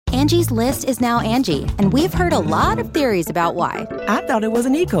Angie's List is now Angie, and we've heard a lot of theories about why. I thought it was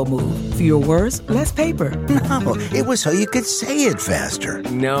an eco move. Fewer words, less paper. No, it was so you could say it faster.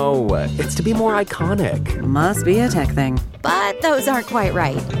 No, it's to be more iconic. Must be a tech thing. But those aren't quite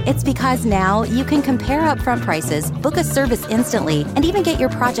right. It's because now you can compare upfront prices, book a service instantly, and even get your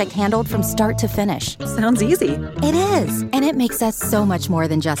project handled from start to finish. Sounds easy. It is, and it makes us so much more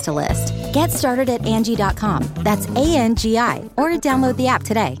than just a list. Get started at Angie.com. That's ANGI, or download the app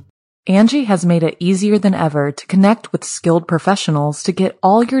today. Angie has made it easier than ever to connect with skilled professionals to get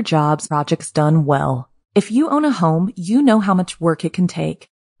all your jobs projects done well. If you own a home, you know how much work it can take,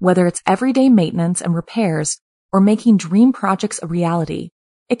 whether it's everyday maintenance and repairs or making dream projects a reality.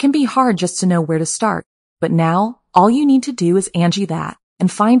 It can be hard just to know where to start, but now all you need to do is Angie that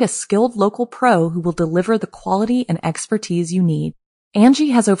and find a skilled local pro who will deliver the quality and expertise you need.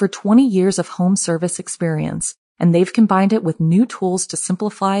 Angie has over 20 years of home service experience, and they've combined it with new tools to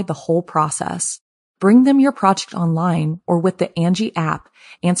simplify the whole process. Bring them your project online or with the Angie app,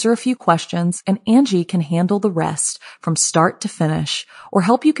 answer a few questions, and Angie can handle the rest from start to finish, or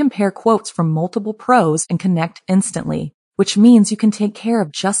help you compare quotes from multiple pros and connect instantly, which means you can take care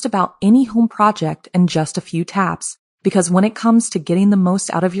of just about any home project in just a few taps. Because when it comes to getting the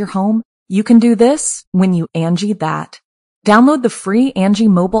most out of your home, you can do this when you Angie that. Download the free Angie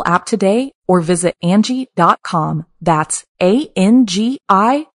mobile app today or visit Angie.com. That's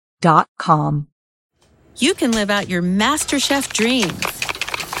ANGI.com. You can live out your MasterChef dreams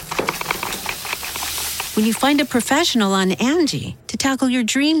when you find a professional on Angie to tackle your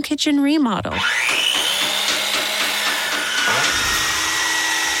dream kitchen remodel.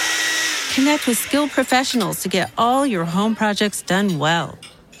 Connect with skilled professionals to get all your home projects done well.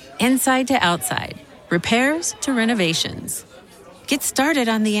 Inside to outside, repairs to renovations. Get started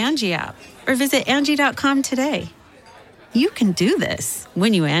on the Angie app or visit Angie.com today. You can do this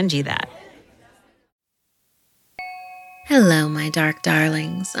when you Angie that. Hello, my dark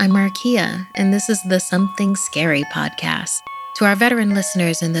darlings. I'm Markia, and this is the Something Scary podcast. To our veteran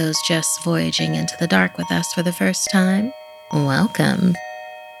listeners and those just voyaging into the dark with us for the first time, welcome.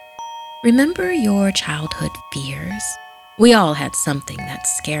 Remember your childhood fears? We all had something that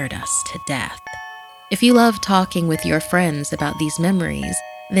scared us to death. If you love talking with your friends about these memories,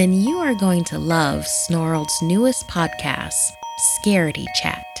 then you are going to love Snarled's newest podcast, Scaredy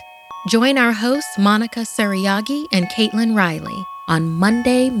Chat. Join our hosts Monica Sariagi and Caitlin Riley on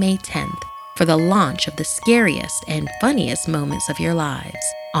Monday, May 10th for the launch of the scariest and funniest moments of your lives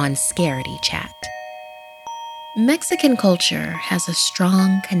on Scaredy Chat. Mexican culture has a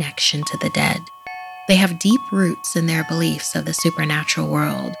strong connection to the dead. They have deep roots in their beliefs of the supernatural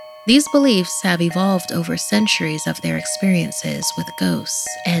world. These beliefs have evolved over centuries of their experiences with ghosts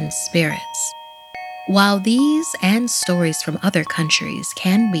and spirits. While these and stories from other countries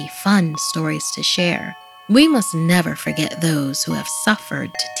can be fun stories to share, we must never forget those who have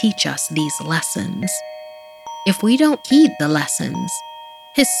suffered to teach us these lessons. If we don't heed the lessons,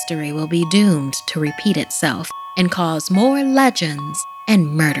 history will be doomed to repeat itself and cause more legends and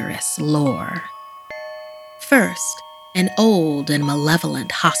murderous lore. First, an old and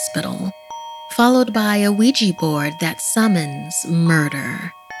malevolent hospital, followed by a Ouija board that summons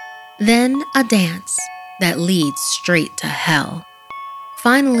murder. Then a dance that leads straight to hell.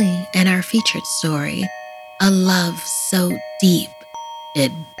 Finally, in our featured story, a love so deep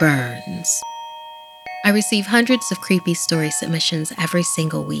it burns. I receive hundreds of creepy story submissions every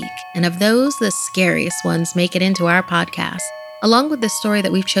single week, and of those, the scariest ones make it into our podcast, along with the story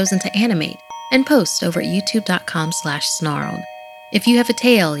that we've chosen to animate and post over at youtube.com/snarled. If you have a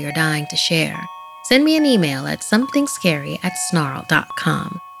tale you're dying to share, send me an email at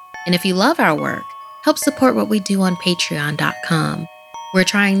somethingscary@snarl.com. And if you love our work, help support what we do on patreon.com. We're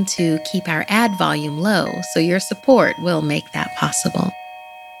trying to keep our ad volume low, so your support will make that possible.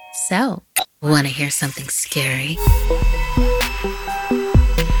 So, want to hear something scary?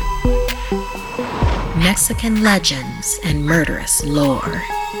 Mexican legends and murderous lore.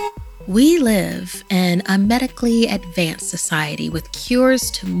 We live in a medically advanced society with cures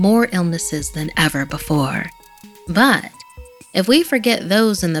to more illnesses than ever before. But if we forget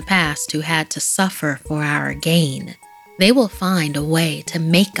those in the past who had to suffer for our gain, they will find a way to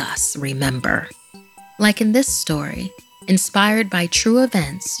make us remember. Like in this story, inspired by true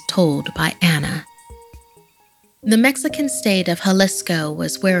events told by Anna. The Mexican state of Jalisco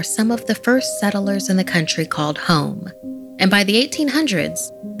was where some of the first settlers in the country called home. And by the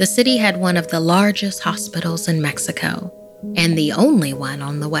 1800s, the city had one of the largest hospitals in Mexico, and the only one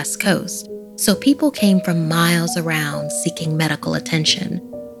on the West Coast. So people came from miles around seeking medical attention.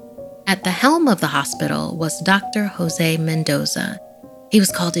 At the helm of the hospital was Dr. Jose Mendoza. He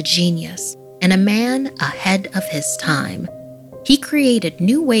was called a genius and a man ahead of his time. He created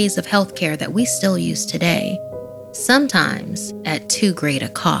new ways of healthcare that we still use today, sometimes at too great a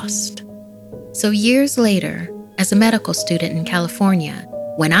cost. So years later, as a medical student in California,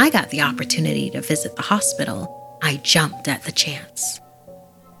 when I got the opportunity to visit the hospital, I jumped at the chance.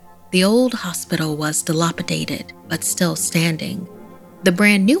 The old hospital was dilapidated, but still standing. The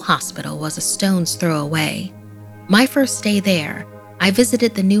brand new hospital was a stone's throw away. My first day there, I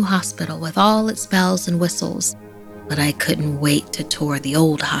visited the new hospital with all its bells and whistles, but I couldn't wait to tour the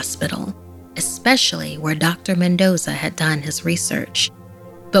old hospital, especially where Dr. Mendoza had done his research.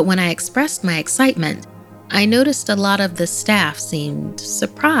 But when I expressed my excitement, I noticed a lot of the staff seemed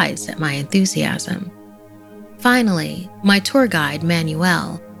surprised at my enthusiasm. Finally, my tour guide,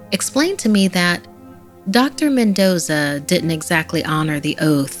 Manuel, explained to me that Dr. Mendoza didn't exactly honor the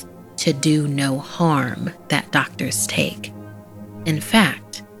oath to do no harm that doctors take. In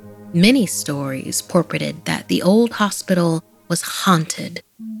fact, many stories purported that the old hospital was haunted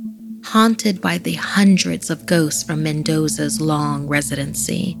by the hundreds of ghosts from Mendoza's long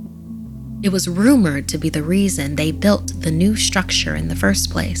residency. It was rumored to be the reason they built the new structure in the first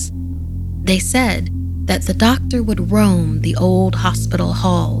place. They said that the doctor would roam the old hospital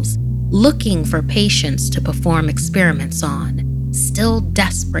halls, looking for patients to perform experiments on, still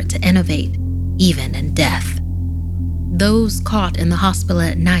desperate to innovate, even in death. Those caught in the hospital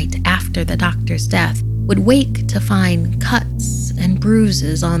at night after the doctor's death would wake to find cuts and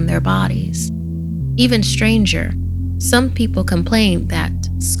bruises on their bodies. Even stranger, some people complained that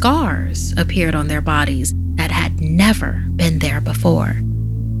scars appeared on their bodies that had never been there before.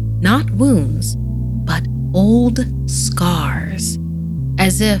 Not wounds, but old scars,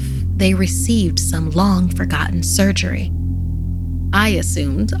 as if they received some long-forgotten surgery. I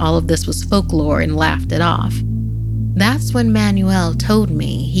assumed all of this was folklore and laughed it off. That's when Manuel told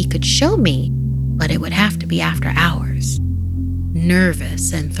me he could show me, but it would have to be after hours.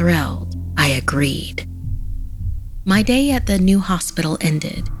 Nervous and thrilled, I agreed. My day at the new hospital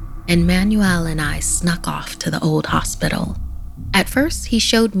ended, and Manuel and I snuck off to the old hospital. At first, he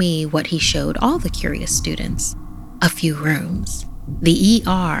showed me what he showed all the curious students: a few rooms, the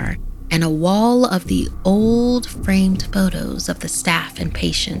ER, and a wall of the old framed photos of the staff and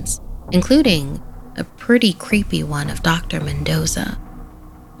patients, including a pretty creepy one of Dr. Mendoza.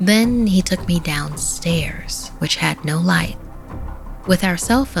 Then he took me downstairs, which had no light. With our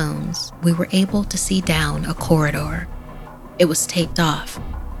cell phones, we were able to see down a corridor. It was taped off,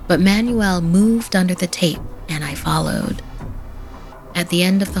 but Manuel moved under the tape and I followed. At the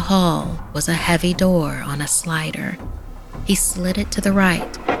end of the hall was a heavy door on a slider. He slid it to the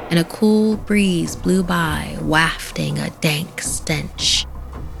right, and a cool breeze blew by, wafting a dank stench.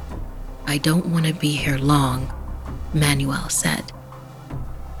 "I don't want to be here long," Manuel said.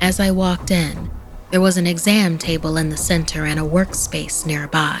 As I walked in, there was an exam table in the center and a workspace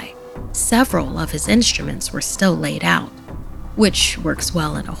nearby. Several of his instruments were still laid out, which works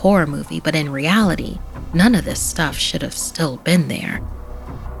well in a horror movie, but in reality, none of this stuff should have still been there.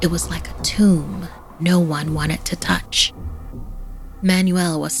 It was like a tomb no one wanted to touch.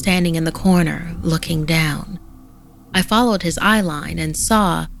 Manuel was standing in the corner, looking down. I followed his eye line and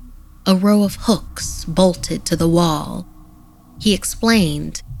saw a row of hooks bolted to the wall. He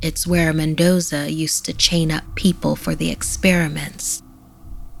explained it's where Mendoza used to chain up people for the experiments.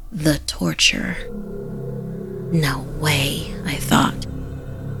 The torture. No way, I thought.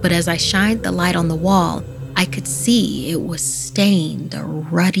 But as I shined the light on the wall, I could see it was stained a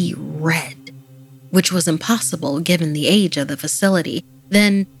ruddy red, which was impossible given the age of the facility.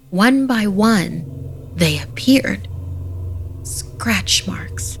 Then, one by one, they appeared. Scratch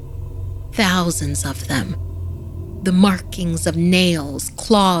marks. Thousands of them. The markings of nails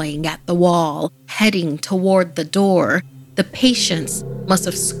clawing at the wall, heading toward the door. The patients must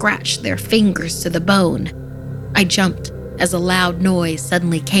have scratched their fingers to the bone. I jumped as a loud noise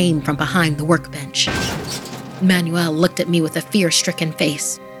suddenly came from behind the workbench. Manuel looked at me with a fear-stricken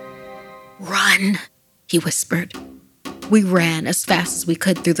face. "Run," he whispered. We ran as fast as we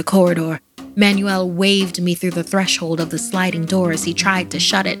could through the corridor. Manuel waved me through the threshold of the sliding door as he tried to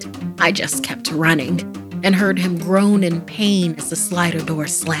shut it. I just kept running and heard him groan in pain as the slider door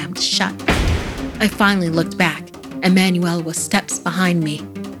slammed shut. I finally looked back, and Manuel was steps behind me.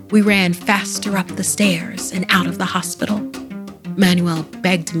 We ran faster up the stairs and out of the hospital. Manuel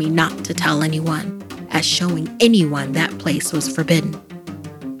begged me not to tell anyone, as showing anyone that place was forbidden.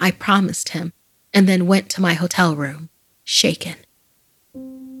 I promised him, and then went to my hotel room, shaken.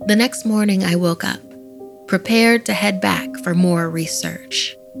 The next morning I woke up, prepared to head back for more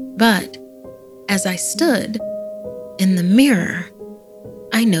research. But as I stood in the mirror,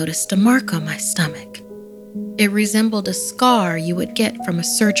 I noticed a mark on my stomach. It resembled a scar you would get from a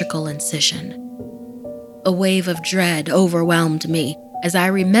surgical incision. A wave of dread overwhelmed me as I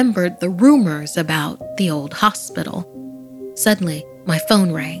remembered the rumors about the old hospital. Suddenly, my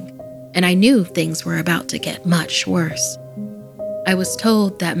phone rang, and I knew things were about to get much worse. I was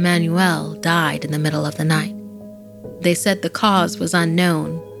told that Manuel died in the middle of the night. They said the cause was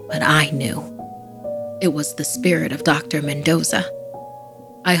unknown, but I knew. It was the spirit of Dr. Mendoza.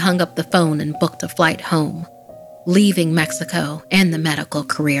 I hung up the phone and booked a flight home, leaving Mexico and the medical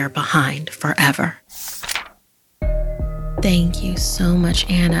career behind forever. Thank you so much,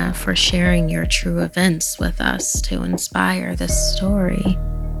 Anna, for sharing your true events with us to inspire this story.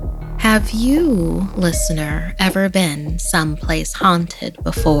 Have you, listener, ever been someplace haunted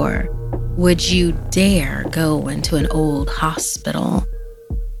before? Would you dare go into an old hospital?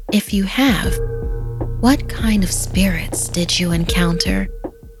 If you have, what kind of spirits did you encounter?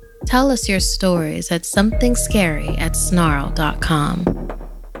 Tell us your stories at somethingscary@snarl.com.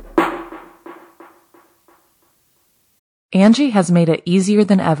 Angie has made it easier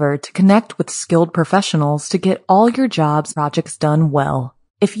than ever to connect with skilled professionals to get all your jobs projects done well.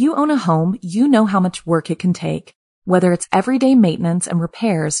 If you own a home, you know how much work it can take, whether it's everyday maintenance and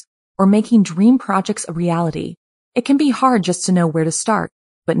repairs or making dream projects a reality. It can be hard just to know where to start,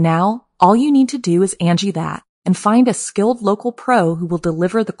 but now all you need to do is Angie that and find a skilled local pro who will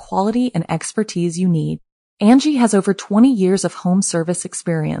deliver the quality and expertise you need. Angie has over 20 years of home service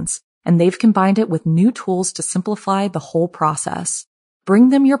experience, and they've combined it with new tools to simplify the whole process. Bring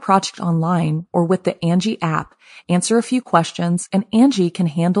them your project online or with the Angie app, answer a few questions, and Angie can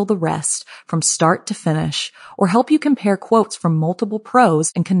handle the rest from start to finish or help you compare quotes from multiple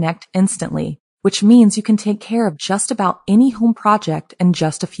pros and connect instantly, which means you can take care of just about any home project in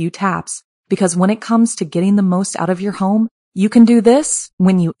just a few taps. Because when it comes to getting the most out of your home, you can do this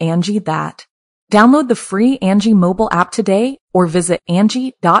when you Angie that. Download the free Angie mobile app today or visit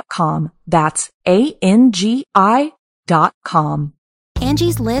Angie.com. That's ANGI.com.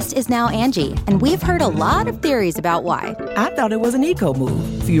 Angie's List is now Angie, and we've heard a lot of theories about why. I thought it was an eco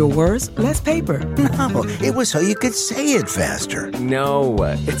move. Fewer words, less paper. No, it was so you could say it faster. No,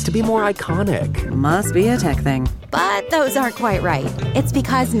 it's to be more iconic. Must be a tech thing. But those aren't quite right. It's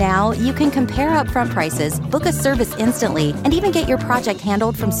because now you can compare upfront prices, book a service instantly, and even get your project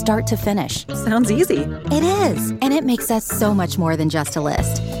handled from start to finish. Sounds easy. It is, and it makes us so much more than just a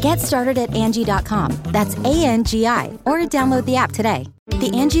list. Get started at Angie.com. That's ANGI, or download the app today.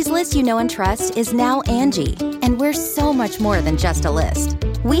 The Angie's List you know and trust is now Angie, and we're so much more than just a list.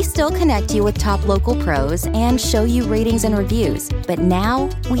 We still connect you with top local pros and show you ratings and reviews, but now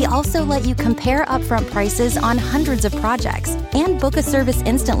we also let you compare upfront prices on hundreds of projects and book a service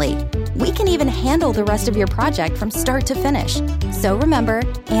instantly. We can even handle the rest of your project from start to finish. So remember,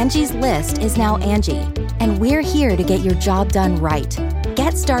 Angie's List is now Angie, and we're here to get your job done right.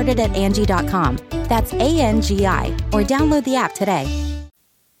 Get started at Angie.com. That's ANGI, or download the app today.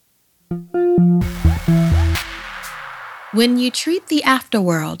 When you treat the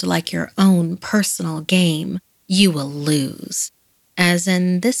afterworld like your own personal game, you will lose. As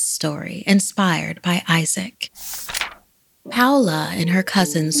in this story, inspired by Isaac. Paula and her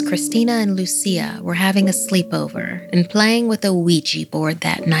cousins Christina and Lucia were having a sleepover and playing with a Ouija board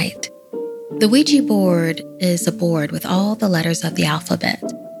that night. The Ouija board is a board with all the letters of the alphabet,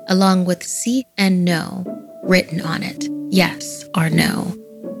 along with sí and no written on it, yes or no.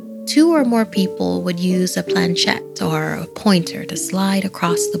 2 or more people would use a planchette or a pointer to slide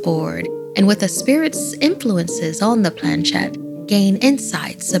across the board, and with a spirit's influences on the planchette, gain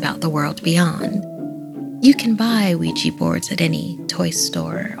insights about the world beyond. You can buy Ouija boards at any toy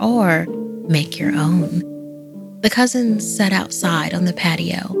store or make your own. The cousins sat outside on the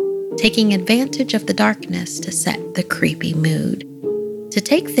patio, taking advantage of the darkness to set the creepy mood. To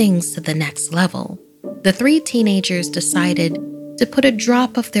take things to the next level, the 3 teenagers decided to put a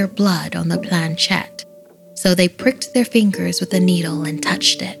drop of their blood on the planchette, so they pricked their fingers with a needle and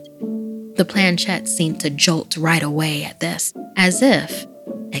touched it. The planchette seemed to jolt right away at this, as if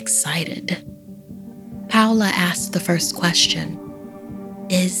excited. Paula asked the first question,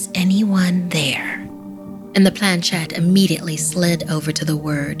 "Is anyone there?" And the planchette immediately slid over to the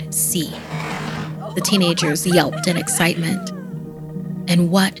word sí. The teenagers yelped in excitement. "And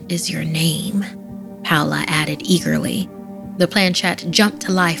what is your name?" Paula added eagerly. The planchette jumped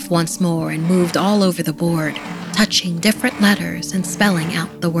to life once more and moved all over the board, touching different letters and spelling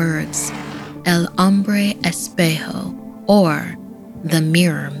out the words, El Hombre Espejo, or the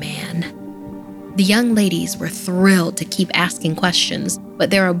Mirror Man. The young ladies were thrilled to keep asking questions, but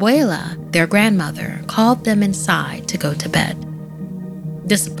their abuela, their grandmother, called them inside to go to bed.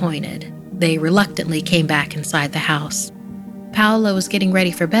 Disappointed, they reluctantly came back inside the house. Paola was getting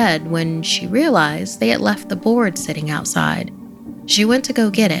ready for bed when she realized they had left the board sitting outside. She went to go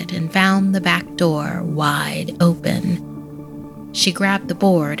get it and found the back door wide open. She grabbed the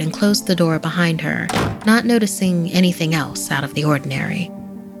board and closed the door behind her, not noticing anything else out of the ordinary.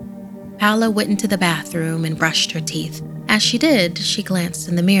 Paola went into the bathroom and brushed her teeth. As she did, she glanced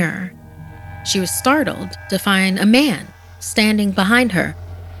in the mirror. She was startled to find a man standing behind her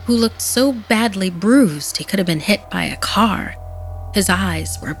who looked so badly bruised he could have been hit by a car. His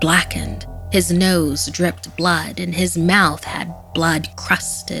eyes were blackened, his nose dripped blood, and his mouth had blood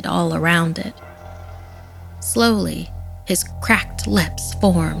crusted all around it. Slowly, his cracked lips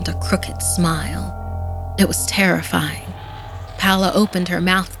formed a crooked smile. It was terrifying. Paola opened her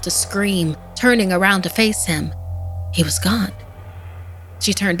mouth to scream, turning around to face him. He was gone.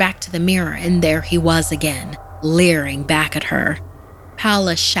 She turned back to the mirror, and there he was again, leering back at her.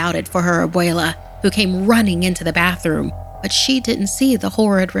 Paola shouted for her abuela, who came running into the bathroom, but she didn't see the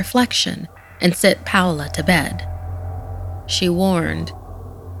horrid reflection and sent Paola to bed. She warned,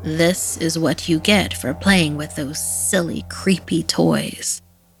 "This is what you get for playing with those silly, creepy toys."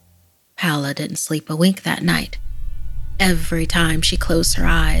 Paola didn't sleep a wink that night. Every time she closed her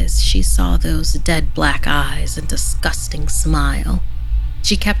eyes, she saw those dead black eyes and disgusting smile.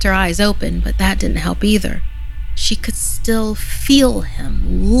 She kept her eyes open, but that didn't help either. She could still feel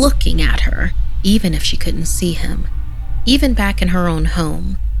him looking at her, even if she couldn't see him. Even back in her own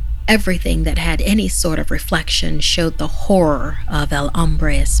home, everything that had any sort of reflection showed the horror of El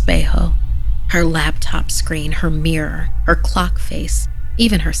Hombre Espejo. Her laptop screen, her mirror, her clock face,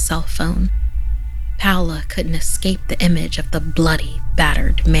 even her cell phone. Paola couldn't escape the image of the bloody,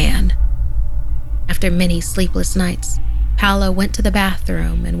 battered man. After many sleepless nights, Paola went to the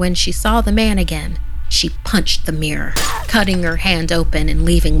bathroom, and when she saw the man again, she punched the mirror, cutting her hand open and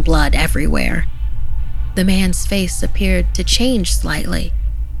leaving blood everywhere. The man's face appeared to change slightly.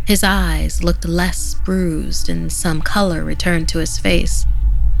 His eyes looked less bruised and some color returned to his face.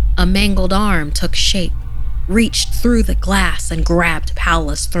 A mangled arm took shape, reached through the glass and grabbed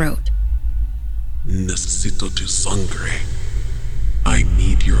Paola's throat. "Necesito tu sangre. I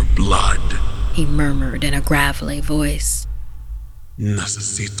need your blood," he murmured in a gravelly voice.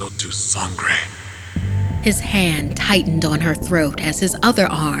 "Necesito tu sangre." His hand tightened on her throat as his other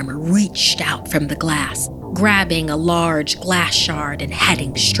arm reached out from the glass, grabbing a large glass shard and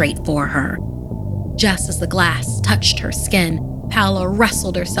heading straight for her. Just as the glass touched her skin, Paola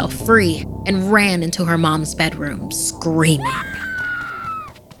wrestled herself free and ran into her mom's bedroom, screaming.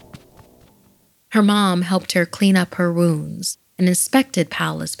 Her mom helped her clean up her wounds and inspected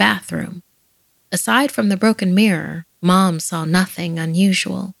Paola's bathroom. Aside from the broken mirror, Mom saw nothing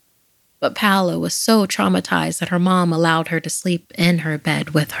unusual. But Paola was so traumatized that her mom allowed her to sleep in her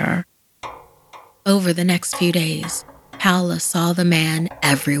bed with her. Over the next few days, Paola saw the man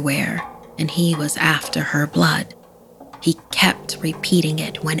everywhere, and he was after her blood. He kept repeating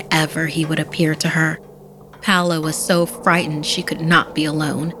it whenever he would appear to her. Paola was so frightened she could not be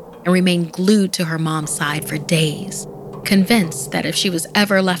alone and remained glued to her mom's side for days, convinced that if she was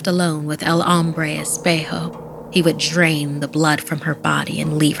ever left alone with El Hombre Espejo, he would drain the blood from her body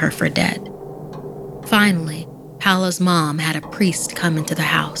and leave her for dead. Finally, Paola's mom had a priest come into the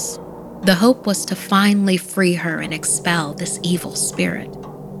house. The hope was to finally free her and expel this evil spirit.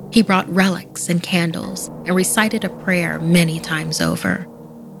 He brought relics and candles and recited a prayer many times over.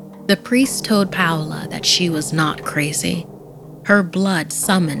 The priest told Paola that she was not crazy. Her blood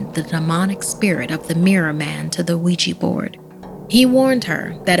summoned the demonic spirit of the Mirror Man to the Ouija board. He warned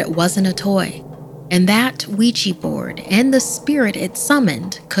her that it wasn't a toy, and that Ouija board and the spirit it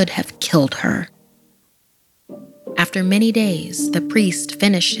summoned could have killed her. After many days, the priest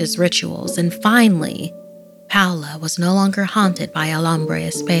finished his rituals, and finally, Paola was no longer haunted by El Hombre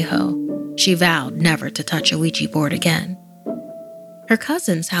Espejo. She vowed never to touch a Ouija board again. Her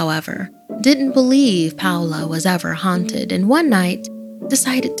cousins, however, didn't believe Paola was ever haunted, and one night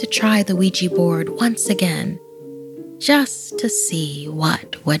decided to try the Ouija board once again, just to see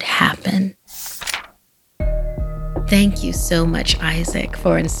what would happen. Thank you so much, Isaac,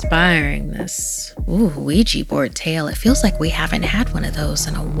 for inspiring this Ouija board tale. It feels like we haven't had one of those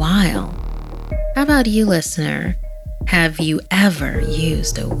in a while. How about you, listener? Have you ever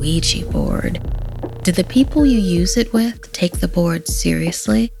used a Ouija board? Did the people you use it with take the board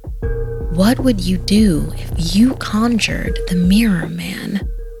seriously? What would you do if you conjured the Mirror Man?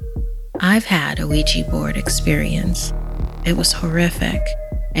 I've had a Ouija board experience. It was horrific,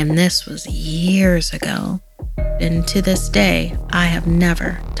 and this was years ago. And to this day, I have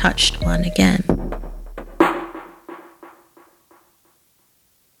never touched one again.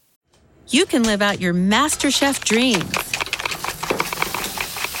 you can live out your MasterChef dreams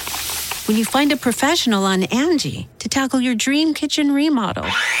when you find a professional on Angie to tackle your dream kitchen remodel.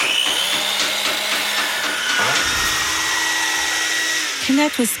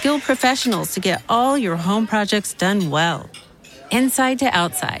 Connect with skilled professionals to get all your home projects done well. Inside to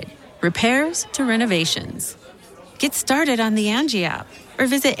outside, repairs to renovations. Get started on the Angie app or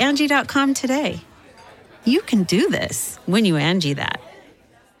visit Angie.com today. You can do this when you Angie that.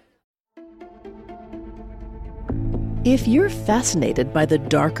 If you're fascinated by the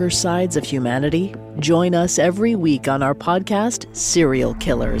darker sides of humanity, join us every week on our podcast, Serial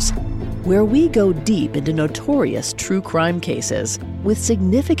Killers, where we go deep into notorious true crime cases. With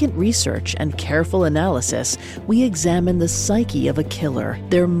significant research and careful analysis, we examine the psyche of a killer,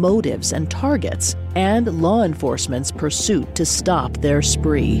 their motives and targets, and law enforcement's pursuit to stop their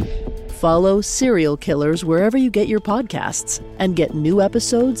spree. Follow Serial Killers wherever you get your podcasts and get new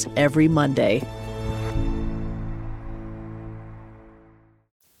episodes every Monday.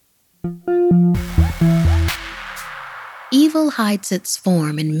 Evil hides its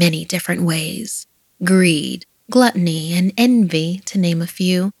form in many different ways. Greed, gluttony, and envy, to name a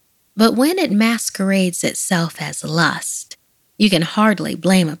few. But when it masquerades itself as lust, you can hardly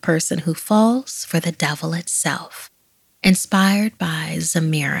blame a person who falls for the devil itself. Inspired by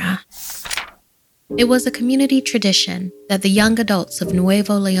Zamira. It was a community tradition that the young adults of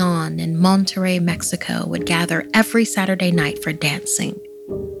Nuevo Leon in Monterrey, Mexico would gather every Saturday night for dancing.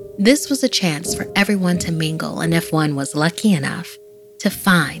 This was a chance for everyone to mingle and, if one was lucky enough, to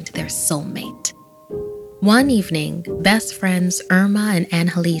find their soulmate. One evening, best friends Irma and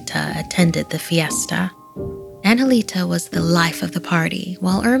Angelita attended the fiesta. Angelita was the life of the party,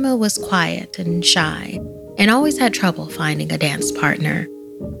 while Irma was quiet and shy and always had trouble finding a dance partner.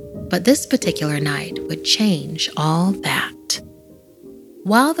 But this particular night would change all that.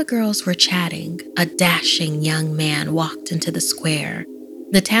 While the girls were chatting, a dashing young man walked into the square.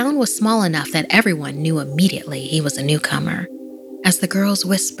 The town was small enough that everyone knew immediately he was a newcomer. As the girls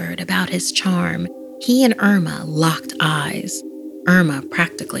whispered about his charm, he and Irma locked eyes. Irma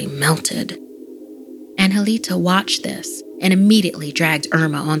practically melted. Angelita watched this and immediately dragged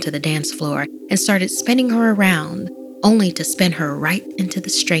Irma onto the dance floor and started spinning her around, only to spin her right into the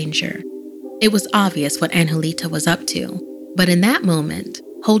stranger. It was obvious what Angelita was up to, but in that moment,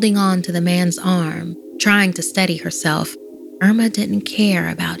 holding on to the man's arm, trying to steady herself, Irma didn't care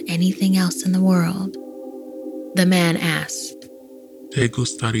about anything else in the world. The man asked, ¿Te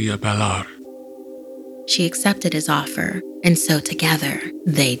gustaría bailar? She accepted his offer, and so together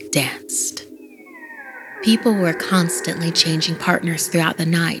they danced. People were constantly changing partners throughout the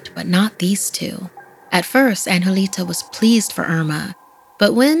night, but not these two. At first, Angelita was pleased for Irma,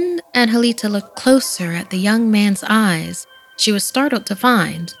 but when Angelita looked closer at the young man's eyes, she was startled to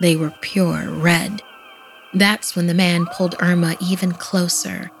find they were pure red. That's when the man pulled Irma even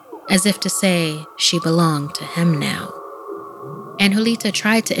closer, as if to say she belonged to him now. Angelita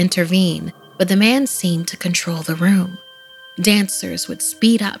tried to intervene, but the man seemed to control the room. Dancers would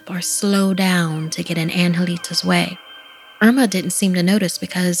speed up or slow down to get in Angelita's way. Irma didn't seem to notice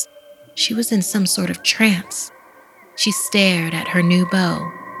because she was in some sort of trance. She stared at her new beau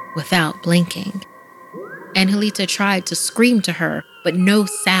without blinking. Angelita tried to scream to her, but no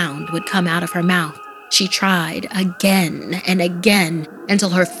sound would come out of her mouth. She tried again and again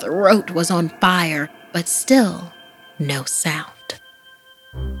until her throat was on fire, but still no sound.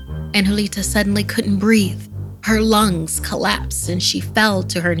 Angelita suddenly couldn't breathe. Her lungs collapsed and she fell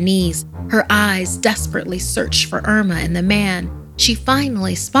to her knees. Her eyes desperately searched for Irma and the man. She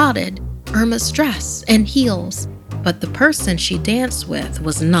finally spotted Irma's dress and heels, but the person she danced with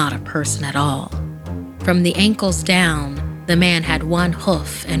was not a person at all. From the ankles down, the man had one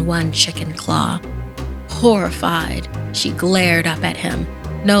hoof and one chicken claw. Horrified, she glared up at him,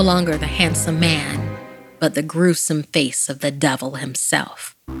 no longer the handsome man, but the gruesome face of the devil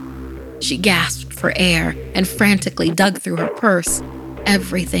himself. She gasped for air and frantically dug through her purse.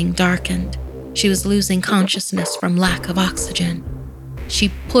 Everything darkened. She was losing consciousness from lack of oxygen.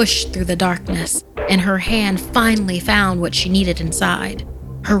 She pushed through the darkness, and her hand finally found what she needed inside,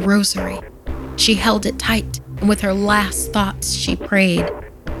 her rosary. She held it tight, and with her last thoughts, she prayed,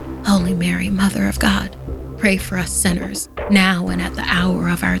 "Holy Mary, Mother of God, pray for us sinners, now and at the hour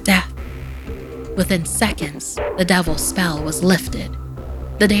of our death." Within seconds, the devil's spell was lifted.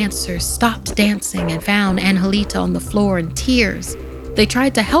 The dancers stopped dancing and found Angelita on the floor in tears. They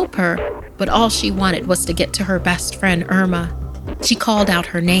tried to help her, but all she wanted was to get to her best friend, Irma. She called out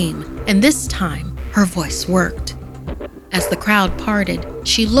her name, and this time, her voice worked. As the crowd parted,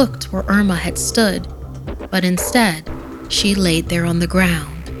 she looked where Irma had stood, but instead, she laid there on the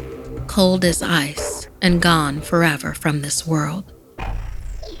ground, cold as ice and gone forever from this world.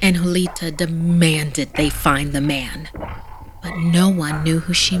 And Julita demanded they find the man, but no one knew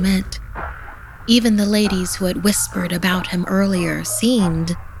who she meant. Even the ladies who had whispered about him earlier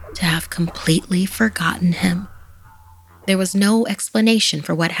seemed to have completely forgotten him. There was no explanation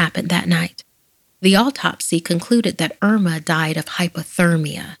for what happened that night. The autopsy concluded that Irma died of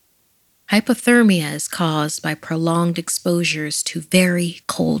hypothermia. Hypothermia is caused by prolonged exposures to very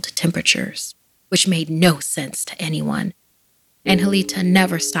cold temperatures, which made no sense to anyone. And Julita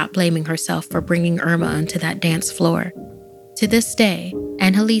never stopped blaming herself for bringing Irma onto that dance floor. To this day,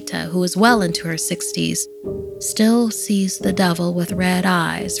 Angelita, who is well into her 60s, still sees the devil with red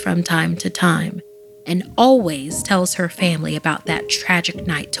eyes from time to time and always tells her family about that tragic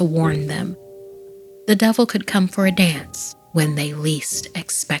night to warn them. The devil could come for a dance when they least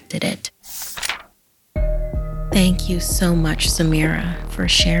expected it. Thank you so much, Samira, for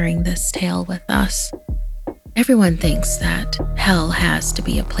sharing this tale with us. Everyone thinks that hell has to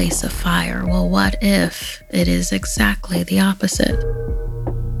be a place of fire. Well, what if it is exactly the opposite?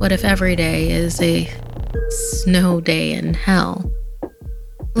 What if every day is a snow day in hell?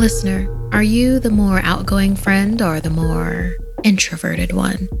 Listener, are you the more outgoing friend or the more introverted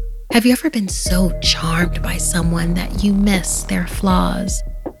one? Have you ever been so charmed by someone that you miss their flaws?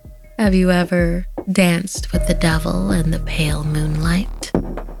 Have you ever danced with the devil in the pale moonlight?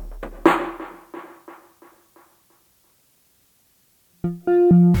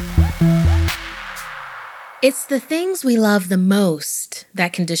 It's the things we love the most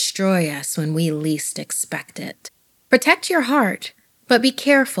that can destroy us when we least expect it. Protect your heart, but be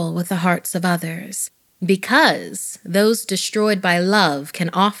careful with the hearts of others, because those destroyed by love can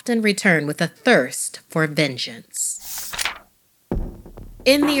often return with a thirst for vengeance.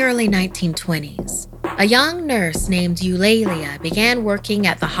 In the early 1920s, a young nurse named Eulalia began working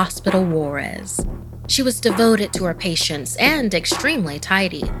at the Hospital Juarez. She was devoted to her patients and extremely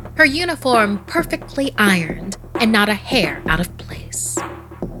tidy, her uniform perfectly ironed and not a hair out of place.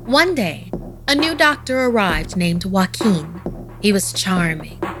 One day, a new doctor arrived named Joaquin. He was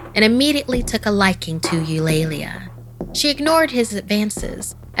charming and immediately took a liking to Eulalia. She ignored his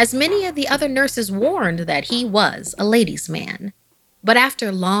advances, as many of the other nurses warned that he was a ladies' man. But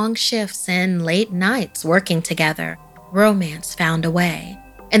after long shifts and late nights working together, romance found a way,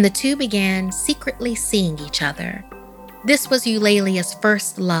 and the two began secretly seeing each other. This was Eulalia's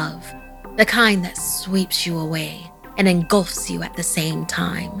first love, the kind that sweeps you away and engulfs you at the same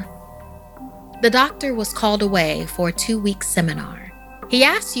time. The doctor was called away for a 2-week seminar. He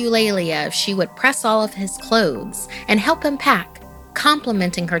asked Eulalia if she would press all of his clothes and help him pack,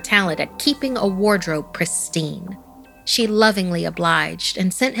 complimenting her talent at keeping a wardrobe pristine. She lovingly obliged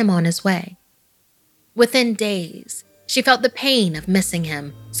and sent him on his way. Within days, she felt the pain of missing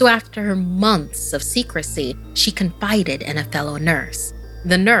him, so after months of secrecy, she confided in a fellow nurse.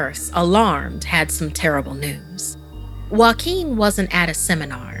 The nurse, alarmed, had some terrible news. Joaquin wasn't at a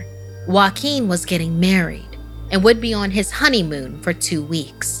seminar. Joaquin was getting married and would be on his honeymoon for 2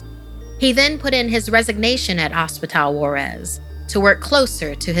 weeks. He then put in his resignation at Hospital Juarez to work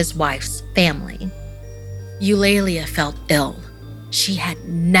closer to his wife's family. Eulalia felt ill. She had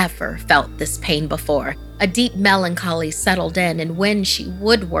never felt this pain before. A deep melancholy settled in, and when she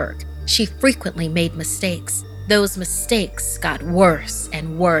would work, she frequently made mistakes. Those mistakes got worse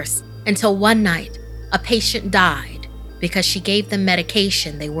and worse until one night, a patient died because she gave them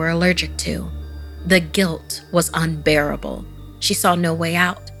medication they were allergic to. The guilt was unbearable. She saw no way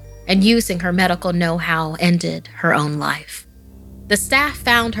out, and using her medical know-how, ended her own life. The staff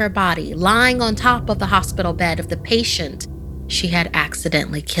found her body lying on top of the hospital bed of the patient she had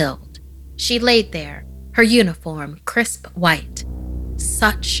accidentally killed. She laid there, her uniform crisp white.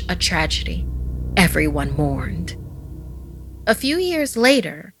 Such a tragedy. Everyone mourned. A few years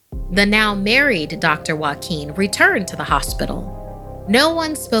later, the now married Dr. Joaquin returned to the hospital. No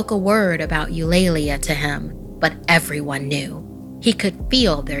one spoke a word about Eulalia to him, but everyone knew. He could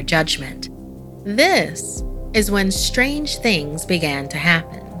feel their judgment. This is when strange things began to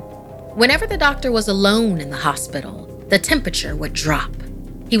happen. Whenever the doctor was alone in the hospital, the temperature would drop.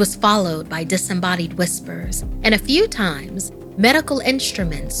 He was followed by disembodied whispers, and a few times, medical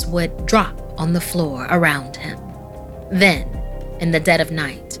instruments would drop on the floor around him. Then, in the dead of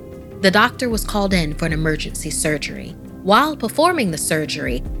night, the doctor was called in for an emergency surgery. While performing the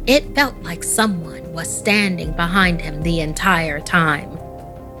surgery, it felt like someone was standing behind him the entire time.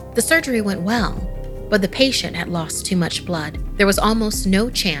 The surgery went well, but the patient had lost too much blood. There was almost no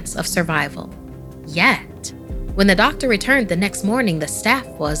chance of survival. Yet, when the doctor returned the next morning, the staff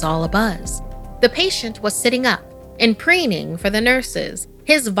was all abuzz. The patient was sitting up and preening for the nurses.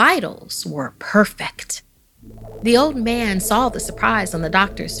 His vitals were perfect. The old man saw the surprise on the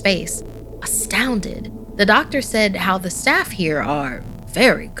doctor's face. Astounded, the doctor said how the staff here are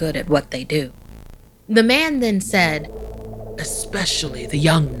very good at what they do. The man then said, "Especially the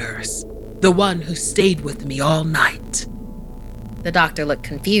young nurse, the one who stayed with me all night." The doctor looked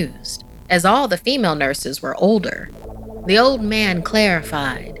confused, as all the female nurses were older. The old man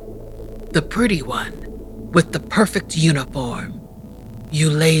clarified, "The pretty one, with the perfect uniform,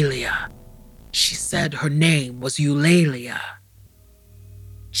 Eulalia. She said her name was Eulalia."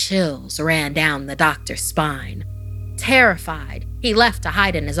 Chills ran down the doctor's spine. Terrified, he left to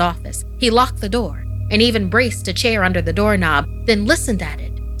hide in his office. He locked the door and even braced a chair under the doorknob, then listened at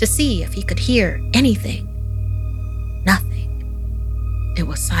it to see if he could hear anything. Nothing. It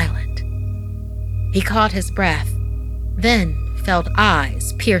was silent. He caught his breath, then felt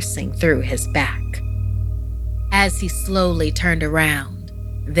eyes piercing through his back. As he slowly turned around,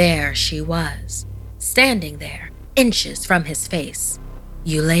 there she was, standing there, inches from his face.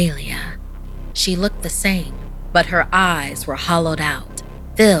 Eulalia. She looked the same, but her eyes were hollowed out,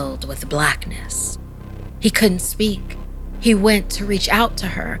 filled with blackness. He couldn't speak. He went to reach out to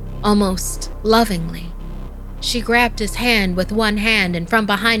her, almost lovingly. She grabbed his hand with one hand, and from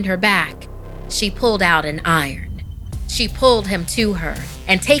behind her back, she pulled out an iron. She pulled him to her,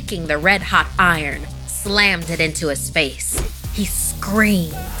 and taking the red-hot iron, slammed it into his face. He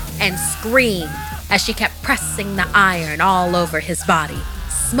screamed and screamed as she kept pressing the iron all over his body.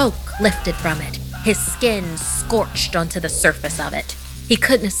 Smoke lifted from it, his skin scorched onto the surface of it. He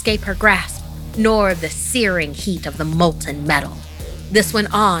couldn't escape her grasp, nor the searing heat of the molten metal. This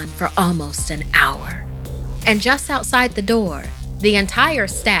went on for almost an hour. And just outside the door, the entire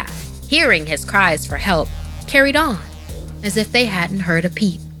staff, hearing his cries for help, carried on, as if they hadn't heard a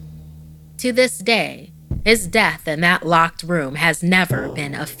peep. To this day, his death in that locked room has never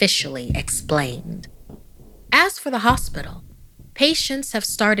been officially explained. As for the hospital, patients have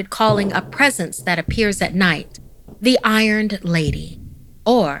started calling a presence that appears at night the Ironed Lady,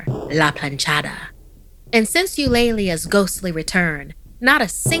 or La Planchada. And since Eulalia's ghostly return, not a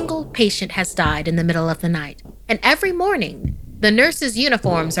single patient has died in the middle of the night. And every morning, the nurses'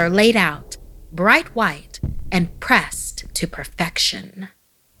 uniforms are laid out, bright white, and pressed to perfection.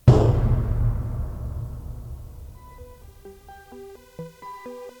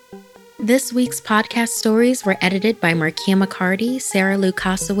 This week's podcast stories were edited by Markia McCarty, Sarah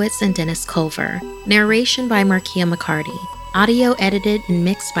Lukasiewicz, and Dennis Culver. Narration by Markia McCarty. Audio edited and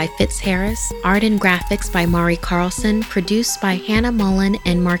mixed by Fitz Harris. Art and graphics by Mari Carlson. Produced by Hannah Mullen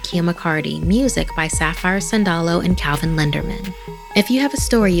and Markia McCarty. Music by Sapphire Sandalo and Calvin Linderman. If you have a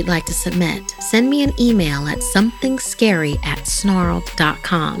story you'd like to submit, send me an email at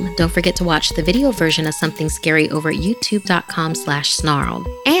somethingscary@snarled.com. Don't forget to watch the video version of Something Scary over at youtube.com/snarled.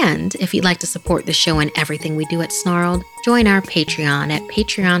 And if you'd like to support the show and everything we do at Snarled, join our Patreon at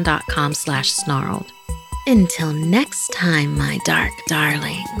patreon.com/snarled. Until next time, my dark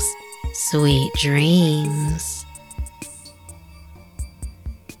darlings, sweet dreams.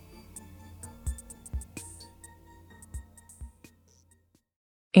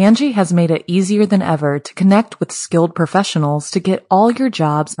 Angie has made it easier than ever to connect with skilled professionals to get all your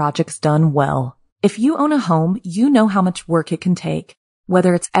jobs projects done well. If you own a home, you know how much work it can take,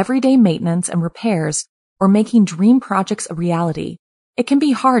 whether it's everyday maintenance and repairs or making dream projects a reality. It can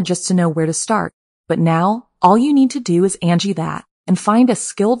be hard just to know where to start, but now all you need to do is Angie that and find a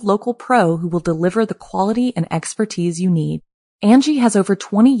skilled local pro who will deliver the quality and expertise you need. Angie has over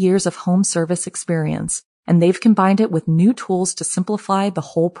 20 years of home service experience, and they've combined it with new tools to simplify the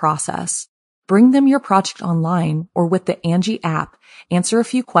whole process. Bring them your project online or with the Angie app, answer a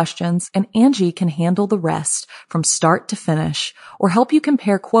few questions, and Angie can handle the rest from start to finish, or help you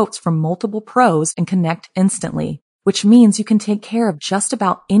compare quotes from multiple pros and connect instantly, which means you can take care of just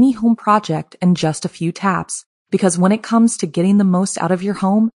about any home project in just a few taps. Because when it comes to getting the most out of your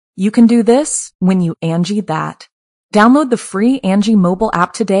home, you can do this when you Angie that. Download the free Angie mobile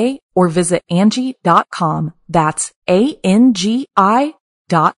app today or visit Angie.com. That's ANGI.com.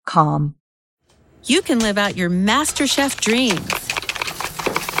 You can live out your MasterChef dreams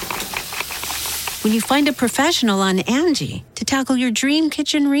when you find a professional on Angie to tackle your dream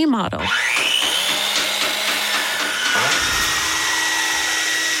kitchen remodel.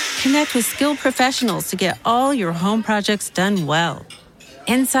 Connect with skilled professionals to get all your home projects done well.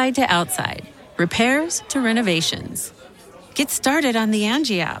 Inside to outside. Repairs to renovations. Get started on the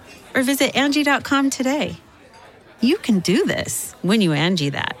Angie app or visit Angie.com today. You can do this when you Angie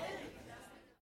that.